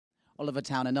Oliver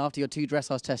Townend, after your 2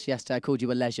 dressage tests yesterday, I called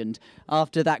you a legend.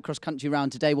 After that cross-country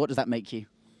round today, what does that make you?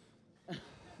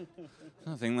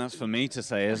 I think that's for me to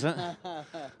say, is it?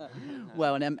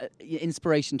 Well, an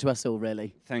inspiration to us all,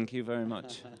 really. Thank you very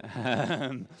much.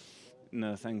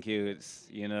 No, thank you. It's,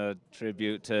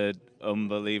 tribute to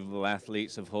unbelievable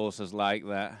athletes of horses like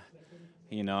that.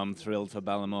 I'm thrilled for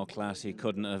Ballamore Class. He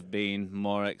couldn't have been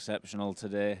more exceptional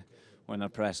today. When I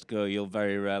pressed go, you'll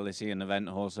very rarely see an event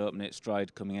horse open its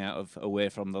stride coming out of away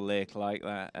from the lake like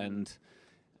that, and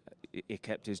he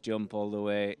kept his jump all the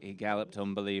way. He galloped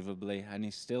unbelievably, and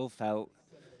he still felt.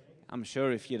 I'm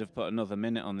sure if you'd have put another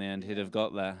minute on the end, he'd have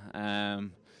got there.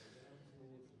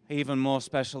 Even more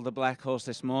special, the black horse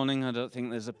this morning. I don't think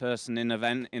there's a person in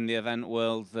the event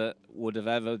world that would have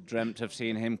ever dreamt of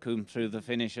seeing him come through the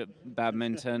finish at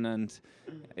badminton, and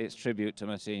it's tribute to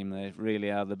my team. They really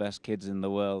are the best kids in the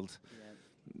world.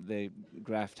 They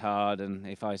graft hard, and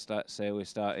if I say we're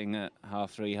starting at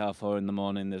 3:30, 4:30 in the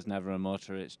morning, there's never a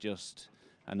motor. It's just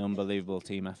an unbelievable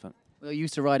team effort. We're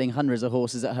used to riding hundreds of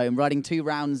horses at home. Riding 2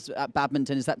 rounds at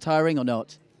badminton, is that tiring or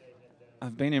not?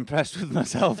 I've been impressed with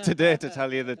myself today, to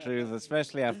tell you the truth,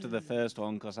 especially after the first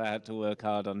one, because I had to work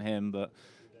hard on him. But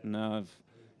no, I've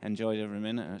enjoyed every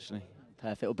minute, actually.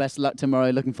 Perfect. Well, best of luck tomorrow.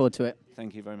 Looking forward to it.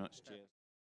 Thank you very much. Cheers.